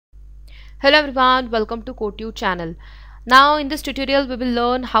Hello everyone, welcome to CodeTube channel. Now in this tutorial we will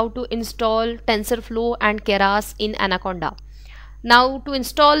learn how to install Tensorflow and Keras in Anaconda. Now to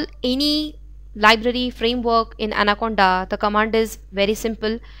install any library framework in Anaconda, the command is very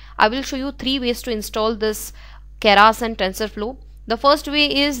simple. I will show you 3 ways to install this Keras and Tensorflow. The first way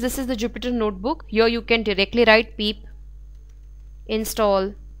is, this is the Jupyter notebook. Here you can directly write pip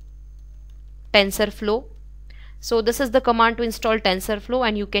install Tensorflow. So this is the command to install Tensorflow,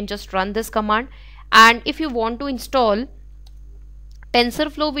 and you can just run this command. And if you want to install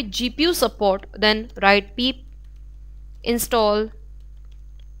Tensorflow with GPU support, then write pip install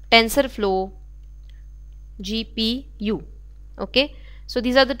Tensorflow GPU. Okay, so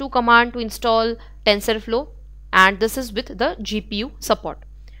these are the 2 commands to install Tensorflow, and this is with the GPU support.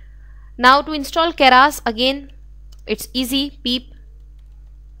 Now to install Keras, again it's easy, pip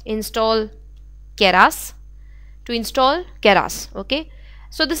install Keras. To install Keras. Okay,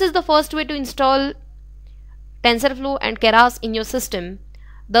 so this is the first way to install Tensorflow and Keras in your system.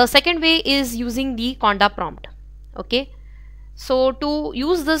 The second way is using the Conda prompt. Okay, so to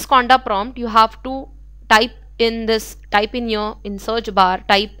use this Conda prompt, you have to type in your search bar,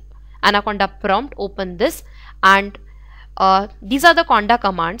 type Anaconda prompt, open this, and these are the Conda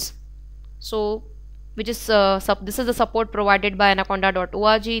commands. So which is this is the support provided by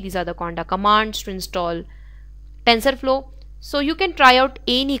anaconda.org. These are the Conda commands to install Tensorflow. So you can try out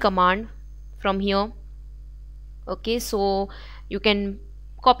any command from here. Okay, so you can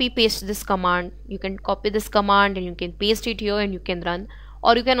copy paste this command, you can copy this command and you can paste it here and you can run,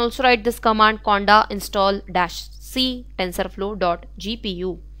 or you can also write this command conda install -c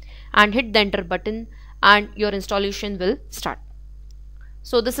tensorflow.gpu and hit the enter button, and your installation will start.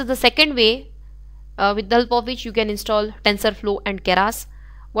 So this is the second way with the help of which you can install Tensorflow and Keras.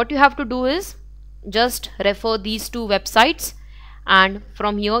 What you have to do is just refer these 2 websites, and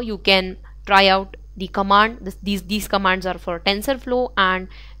from here you can try out the command. These commands are for Tensorflow and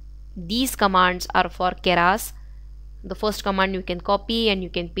these commands are for Keras. The first command you can copy and you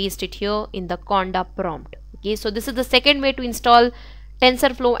can paste it here in the Conda prompt. Okay, so this is the second way to install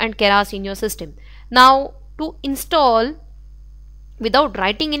Tensorflow and Keras in your system. Now to install without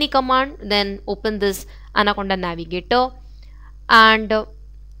writing any command, then open this Anaconda navigator, and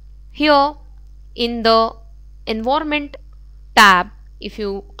here in the environment tab, if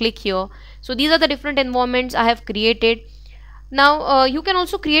you click here, so these are the different environments I have created. Now you can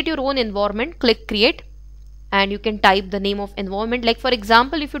also create your own environment. Click create and you can type the name of environment. Like for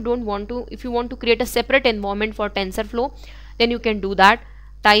example, if you want to create a separate environment for Tensorflow, then you can do that.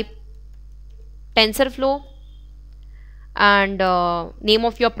 Type Tensorflow and name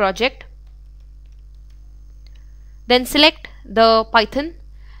of your project, then select the Python.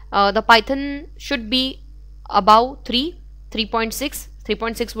 The Python should be above 3.6.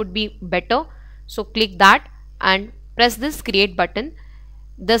 3.6 would be better, so click that and press this create button.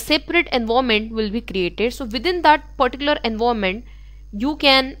 The separate environment will be created, so within that particular environment you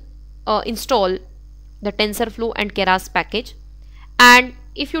can install the Tensorflow and Keras package. And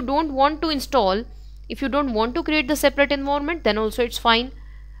if you don't want to create the separate environment, then also it's fine.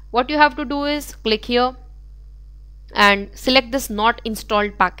 What you have to do is click here and select this not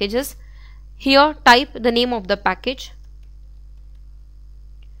installed packages. Here type the name of the package,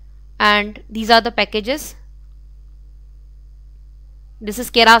 and these are the packages. This is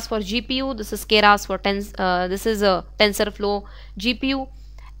Keras for GPU, this is Keras for this is a Tensorflow GPU.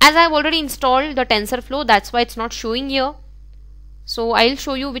 As I have already installed the Tensorflow, that's why it's not showing here. So I'll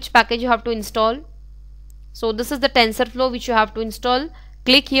show you which package you have to install. So this is the Tensorflow which you have to install.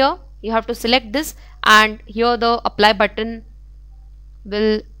 Click here, you have to select this, and here the apply button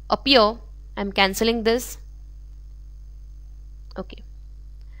will appear. I'm cancelling this. Okay,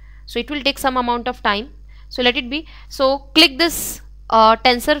 so it will take some amount of time, so let it be. So click this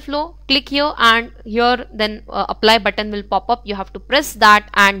Tensorflow, click here, and here then apply button will pop up. You have to press that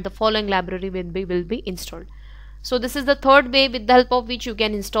and the following library will be installed. So this is the third way with the help of which you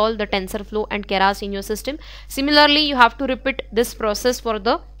can install the Tensorflow and Keras in your system. Similarly, you have to repeat this process for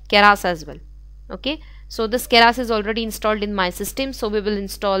the Keras as well. Okay, so this Keras is already installed in my system, so we will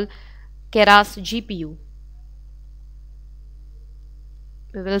install Keras GPU.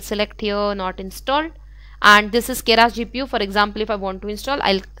 We will select here not installed, and this is Keras GPU. For example, if I want to install,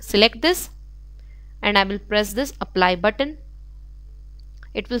 I'll select this and I will press this apply button.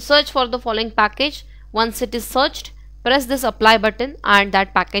 It will search for the following package. Once it is searched, press this apply button and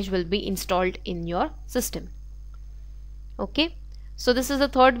that package will be installed in your system. Okay, so this is the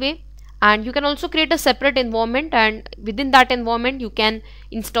third way. And you can also create a separate environment, and within that environment you can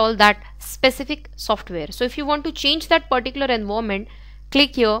install that specific software. So if you want to change that particular environment,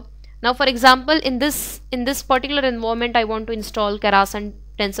 click here, Now for example, in this particular environment I want to install Keras and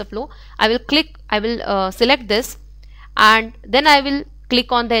TensorFlow. I will select this, and then I will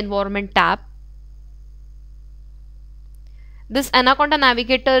click on the environment tab. This Anaconda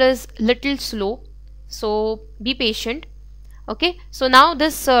navigator is little slow, so be patient. Okay, so now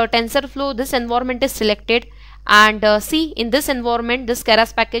this TensorFlow, this environment is selected, and see, in this environment this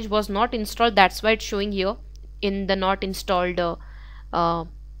Keras package was not installed. That's why it's showing here in the not installed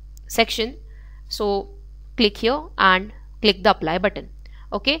section. So click here and click the apply button.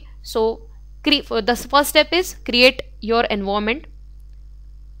 Okay, so the first step is create your environment.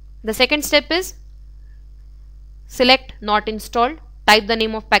 The second step is select not installed, type the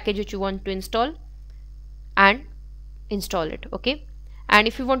name of package which you want to install and install it. Okay, and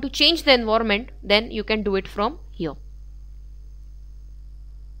if you want to change the environment, then you can do it from here.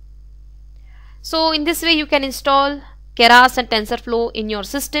 So in this way you can install Keras and TensorFlow in your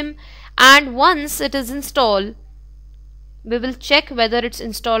system, and once it is installed, we will check whether it's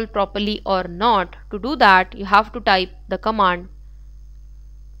installed properly or not. To do that, you have to type the command.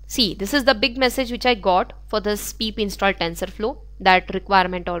 See, this is the big message which I got for this pip install TensorFlow. That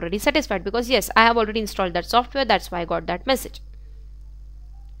requirement already satisfied, because yes, I have already installed that software. That's why I got that message.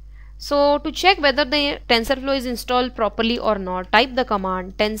 So to check whether the TensorFlow is installed properly or not, type the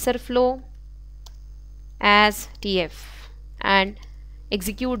command TensorFlow as tf and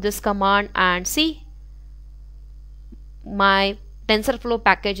execute this command, and see, my TensorFlow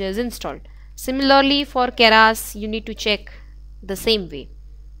package is installed. Similarly for Keras, you need to check the same way.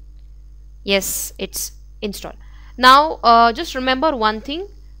 Yes, it's installed. Now just remember one thing.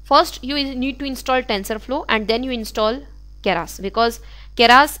 First you need to install TensorFlow and then you install Keras, because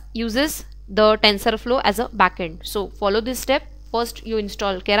Keras uses the TensorFlow as a backend. So follow this step. First you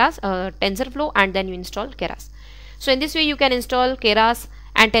install TensorFlow and then you install Keras. So in this way you can install Keras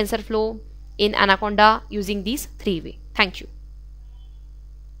and TensorFlow in Anaconda using these 3 ways. Thank you.